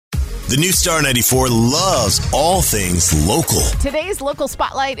The new Star 94 loves all things local. Today's local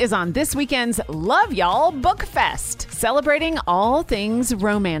spotlight is on this weekend's Love Y'all Book Fest, celebrating all things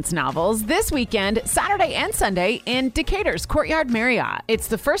romance novels this weekend, Saturday and Sunday, in Decatur's Courtyard Marriott. It's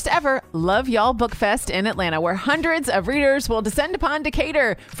the first ever Love Y'all Book Fest in Atlanta, where hundreds of readers will descend upon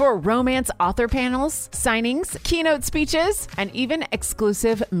Decatur for romance author panels, signings, keynote speeches, and even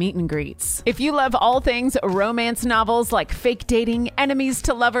exclusive meet and greets. If you love all things romance novels like fake dating, enemies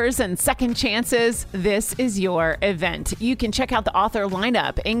to lovers, and second chances, this is your event. You can check out the author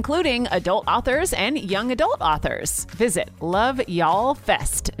lineup, including adult authors and young adult authors. Visit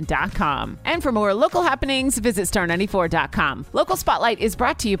loveyallfest.com. And for more local happenings, visit star94.com. Local Spotlight is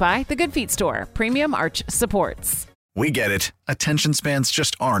brought to you by The Good Feet Store, Premium Arch Supports. We get it. Attention spans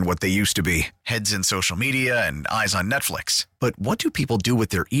just aren't what they used to be. Heads in social media and eyes on Netflix. But what do people do with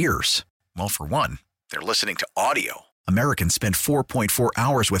their ears? Well, for one, they're listening to audio. Americans spend 4.4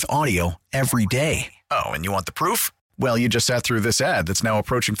 hours with audio every day. Oh, and you want the proof? Well, you just sat through this ad that's now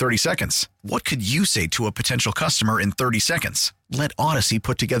approaching 30 seconds. What could you say to a potential customer in 30 seconds? Let Odyssey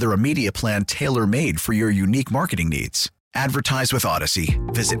put together a media plan tailor-made for your unique marketing needs. Advertise with Odyssey.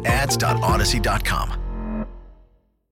 Visit ads.odyssey.com.